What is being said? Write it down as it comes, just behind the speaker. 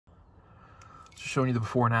Just showing you the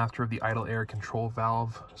before and after of the idle air control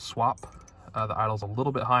valve swap. The idle's a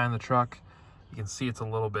little bit high on the truck. You can see it's a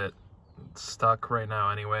little bit stuck right now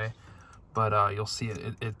anyway, but you'll see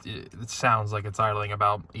it sounds like it's idling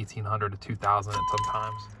about 1800 to 2000 at some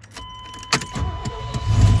times.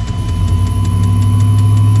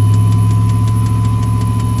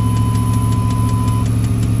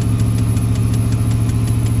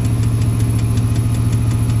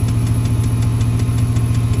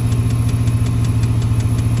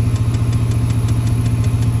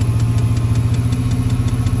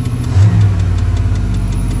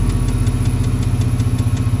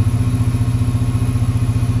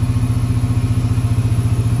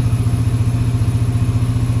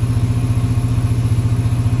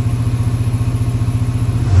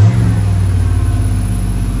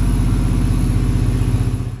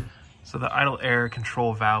 So the idle air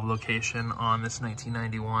control valve location on this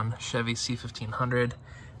 1991 Chevy C1500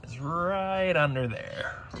 is right under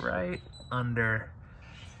there, right under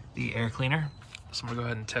the air cleaner. So I'm gonna go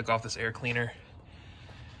ahead and take off this air cleaner.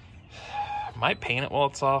 I might paint it while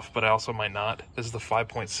it's off, but I also might not. This is the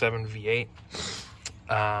 5.7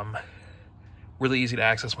 V8. Really easy to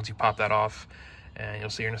access once you pop that off, and you'll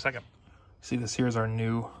see here in a second. See, this here is our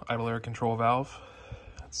new idle air control valve.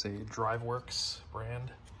 It's a DriveWorks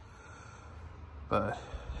brand, but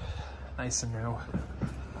nice and new.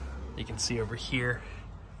 You can see over here,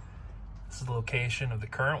 this is the location of the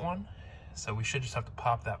current one. So we should just have to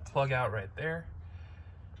pop that plug out right there,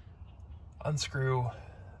 unscrew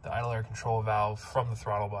the idle air control valve from the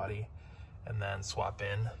throttle body, and then swap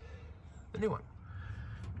in the new one.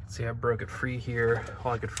 See, I broke it free here.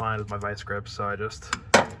 All I could find was my vice grip, so I just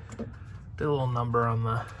did a little number on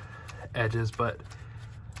the edges, but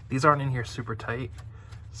these aren't in here super tight.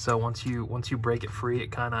 So once you break it free, it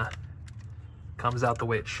kind of comes out the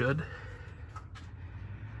way it should.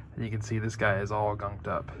 And you can see this guy is all gunked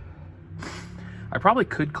up. I probably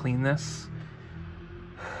could clean this,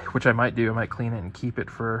 which I might do. I might clean it and keep it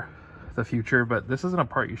for the future, but this isn't a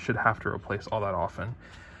part you should have to replace all that often.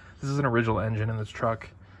 This is an original engine in this truck.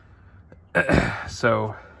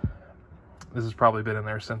 So this has probably been in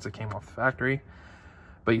there since it came off the factory.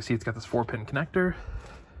 But you see it's got this 4-pin connector.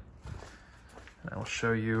 And I will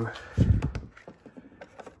show you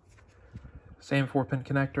same 4-pin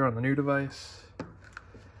connector on the new device,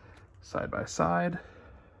 side by side.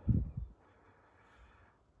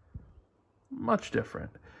 Much different.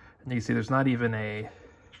 And you can see there's not even a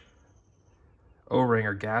O-ring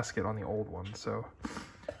or gasket on the old one. So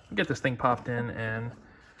we'll get this thing popped in and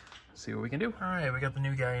see what we can do. All right, we got the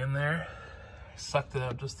new guy in there. Sucked it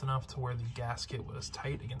up just enough to where the gasket was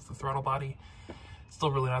tight against the throttle body. Still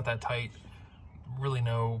really not that tight. Really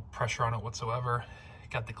no pressure on it whatsoever.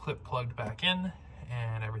 Got the clip plugged back in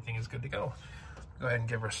and everything is good to go. Go ahead and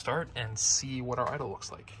give her a start and see what our idle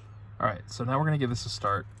looks like. All right, so now we're gonna give this a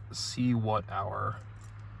start, see what our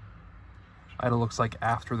idle looks like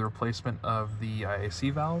after the replacement of the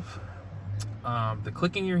IAC valve. The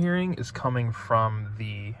clicking you're hearing is coming from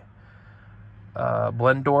the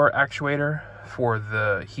blend door actuator for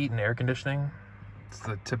the heat and air conditioning. It's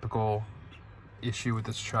the typical issue with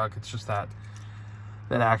this truck. It's just that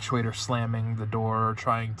actuator slamming the door,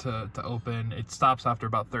 trying to open. It stops after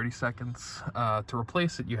about 30 seconds. To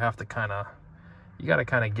replace it, you have to you gotta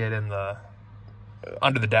kind of get in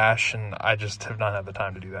under the dash, and I just have not had the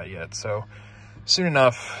time to do that yet. So soon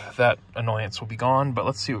enough, that annoyance will be gone, but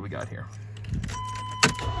let's see what we got here.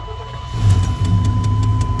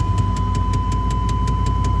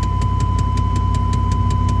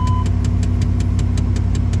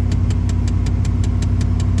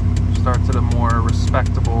 Starts at a more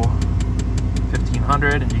respectable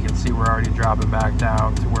 1500, and you can see we're already dropping back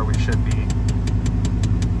down to where we should be.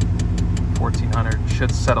 1400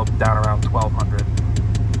 should settle down around 1200.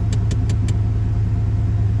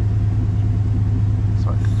 So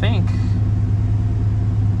I think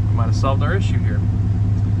we might have solved our issue here.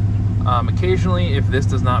 Occasionally, if this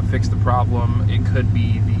does not fix the problem, it could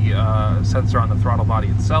be the sensor on the throttle body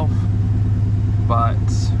itself, but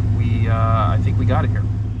I think we got it here.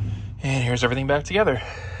 And here's everything back together.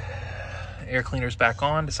 Air cleaner's back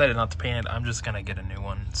on. Decided not to paint it. I'm just gonna get a new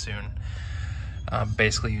one soon.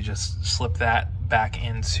 Basically, you just slip that back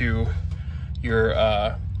into your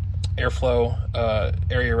airflow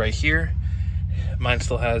area right here. Mine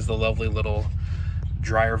still has the lovely little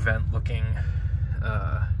dryer vent looking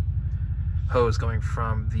hose going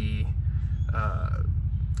from the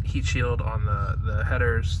heat shield on the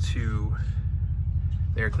headers to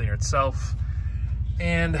the air cleaner itself.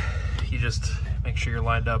 And you just make sure you're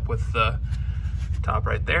lined up with the top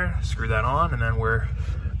right there, screw that on, and then we're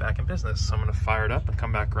back in business. So I'm gonna fire it up and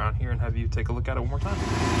come back around here and have you take a look at it one more time.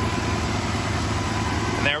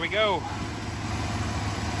 And there we go.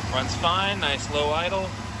 Runs fine, nice low idle.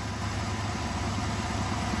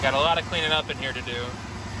 Got a lot of cleaning up in here to do.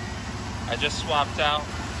 I just swapped out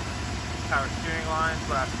power steering lines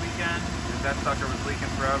last weekend because that sucker was leaking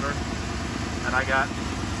forever. And I got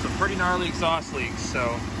some pretty gnarly exhaust leaks,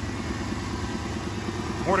 so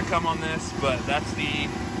more to come on this, but that's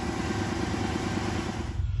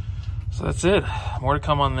it. More to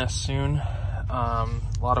come on this soon. A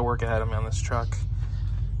lot of work ahead of me on this truck.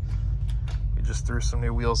 We just threw some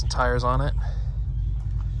new wheels and tires on it.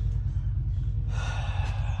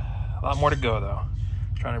 A lot more to go though.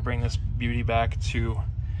 Trying to bring this beauty back to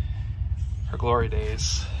her glory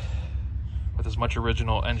days with as much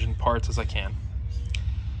original engine parts as I can.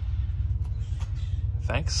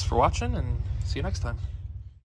 Thanks for watching and see you next time.